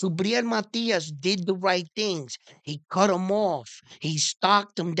 Subriel Matias did the right things. He cut him off. He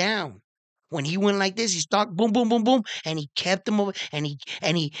stalked him down. When he went like this, he stalked boom, boom, boom, boom, and he kept him over and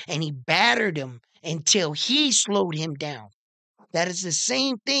he battered him until he slowed him down. That is the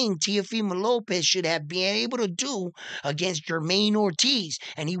same thing Teofimo Lopez should have been able to do against Jermaine Ortiz,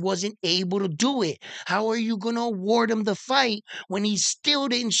 and he wasn't able to do it. How are you going to award him the fight when he still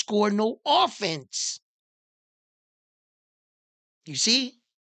didn't score no offense? You see?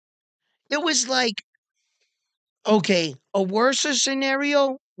 It was like, okay, a worse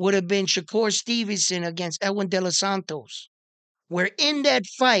scenario would have been Shakur Stevenson against Edwin De Los Santos, where in that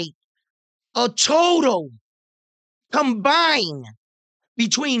fight, a total combined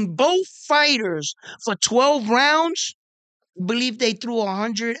between both fighters for 12 rounds, I believe they threw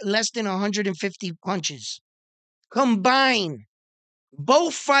 100, less than 150 punches. Combined,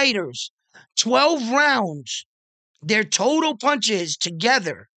 both fighters, 12 rounds, their total punches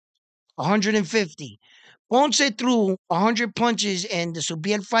together, 150. Ponce threw 100 punches in the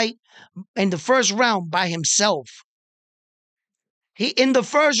Subiel fight in the first round by himself. He in the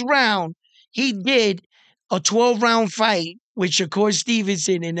first round, he did a 12-round fight with Shakur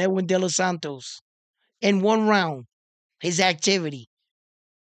Stevenson and Edwin De Los Santos in one round. His activity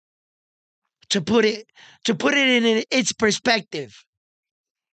to put it in its perspective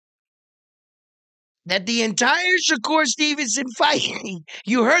that the entire Shakur Stevenson fight,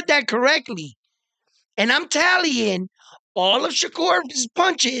 you heard that correctly, and I'm tallying all of Shakur's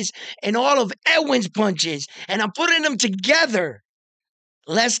punches and all of Edwin's punches, and I'm putting them together.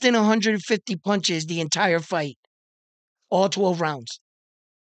 Less than 150 punches the entire fight, all 12 rounds.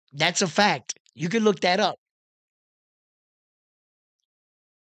 That's a fact. You can look that up.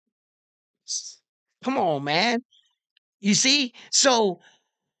 Come on, man. You see? So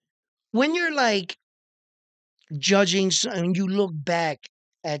when you're like judging and you look back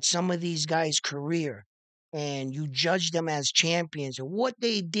at some of these guys' career and you judge them as champions and what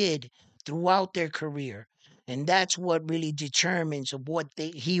they did throughout their career, and that's what really determines of what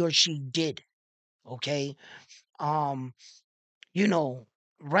he or she did. Okay. Um, you know,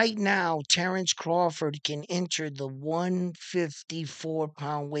 right now, Terrence Crawford can enter the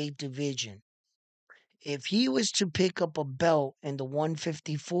 154-pound weight division. If he was to pick up a belt in the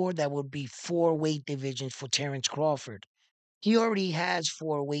 154, that would be four weight divisions for Terrence Crawford. He already has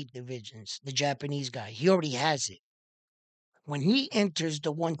four weight divisions, the Japanese guy. He already has it. When he enters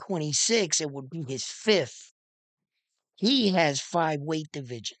the 126, it would be his fifth. He has five weight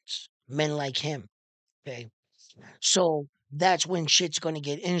divisions, men like him. Okay. So that's when shit's going to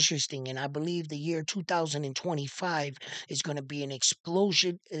get interesting. And I believe the year 2025 is going to be an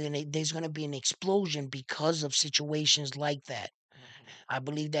explosion. And there's going to be an explosion because of situations like that. I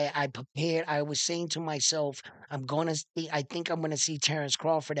believe that I prepared. I was saying to myself, I think I'm going to see Terrence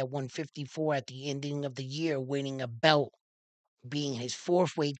Crawford at 154 at the ending of the year winning a belt, being his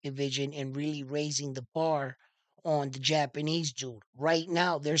fourth weight division and really raising the bar on the Japanese dude. Right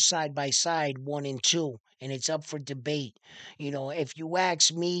now, they're side by side, one and two, and it's up for debate. If you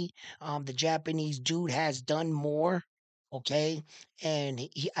ask me, the Japanese dude has done more. Okay, and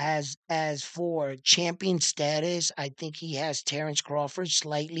he as for champion status, I think he has Terrence Crawford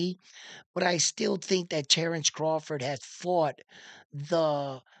slightly, but I still think that Terrence Crawford has fought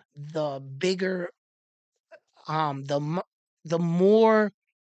the bigger the more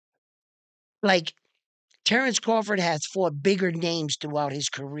like Terrence Crawford has fought bigger names throughout his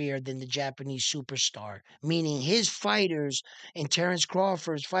career than the Japanese superstar, meaning his fighters and Terrence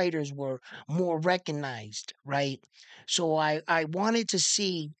Crawford's fighters were more recognized, right? So I wanted to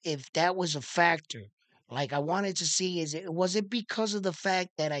see if that was a factor. Like I wanted to see was it because of the fact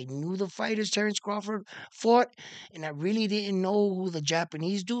that I knew the fighters Terrence Crawford fought and I really didn't know who the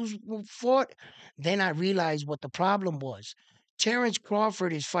Japanese dudes fought? Then I realized what the problem was. Terrence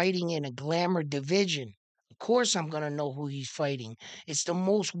Crawford is fighting in a glamour division. Of course, I'm going to know who he's fighting. It's the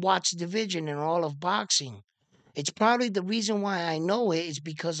most watched division in all of boxing. It's probably the reason why I know it is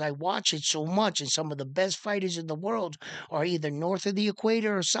because I watch it so much, and some of the best fighters in the world are either north of the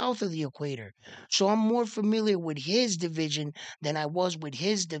equator or south of the equator. So I'm more familiar with his division than I was with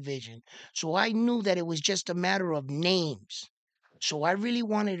his division. So I knew that it was just a matter of names. So I really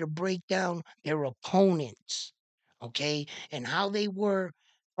wanted to break down their opponents, okay, and how they were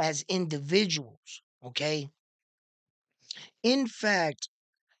as individuals, okay? In fact,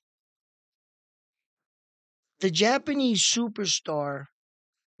 the Japanese superstar,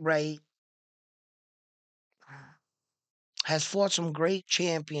 right, has fought some great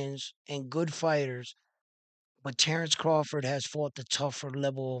champions and good fighters, But Terrence Crawford has fought the tougher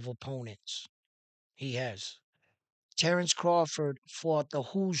level of opponents. He has. Terrence Crawford fought the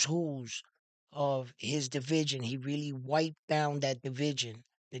who's of his division. He really wiped down that division.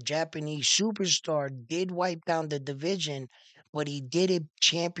 The Japanese superstar did wipe down the division, but he did it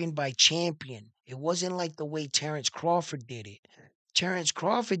champion by champion. It wasn't like the way Terrence Crawford did it. Terrence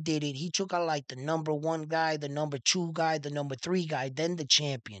Crawford did it. He took out like the number one guy, the number two guy, the number three guy, then the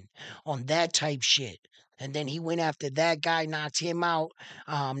champion on that type shit. And then he went after that guy, knocked him out,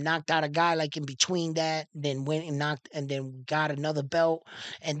 knocked out a guy like in between that, then went and knocked and then got another belt.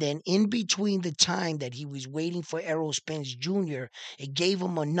 And then in between the time that he was waiting for Errol Spence Jr., it gave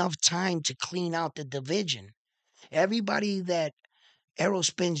him enough time to clean out the division. Everybody that Errol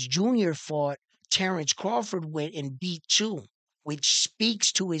Spence Jr. fought, Terrence Crawford went and beat too, which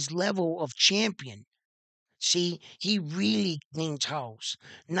speaks to his level of champion. See, he really cleaned house.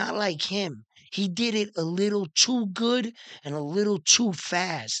 Not like him. He did it a little too good and a little too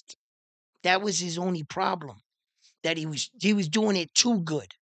fast. That was his only problem. That he was doing it too good.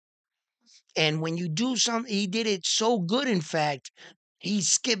 And when you do something, he did it so good, in fact, he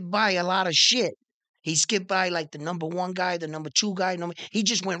skipped by a lot of shit. He skipped by like the number one guy, the number two guy. He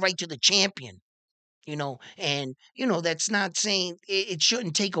just went right to the champion, and that's not saying it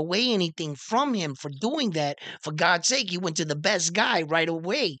shouldn't take away anything from him for doing that. For God's sake, he went to the best guy right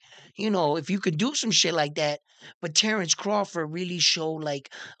away. If you could do some shit like that. But Terrence Crawford really showed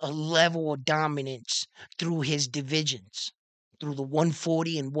like a level of dominance through his divisions, through the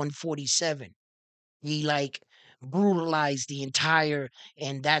 140 and 147. He like brutalized the entire,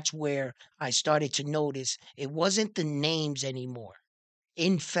 and that's where I started to notice it wasn't the names anymore.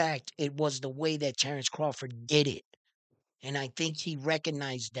 In fact, it was the way that Terrence Crawford did it. And I think he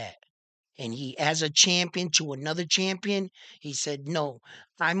recognized that. And he, as a champion to another champion, he said, no,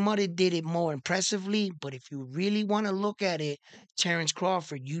 I might have did it more impressively, but if you really want to look at it, Terrence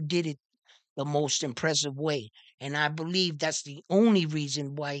Crawford, you did it the most impressive way. And I believe that's the only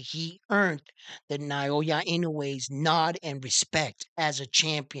reason why he earned the Naoya Inoue's nod and respect as a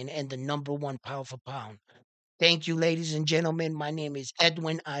champion and the number one pound for pound. Thank you, ladies and gentlemen. My name is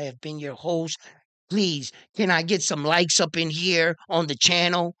Edwin. I have been your host. Please, can I get some likes up in here on the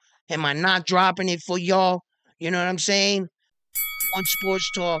channel? Am I not dropping it for y'all? You know what I'm saying? On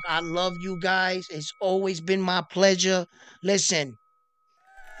Sports Talk, I love you guys. It's always been my pleasure. Listen,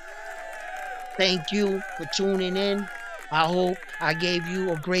 thank you for tuning in. I hope I gave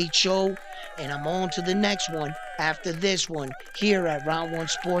you a great show. And I'm on to the next one after this one here at Round One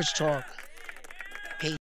Sports Talk.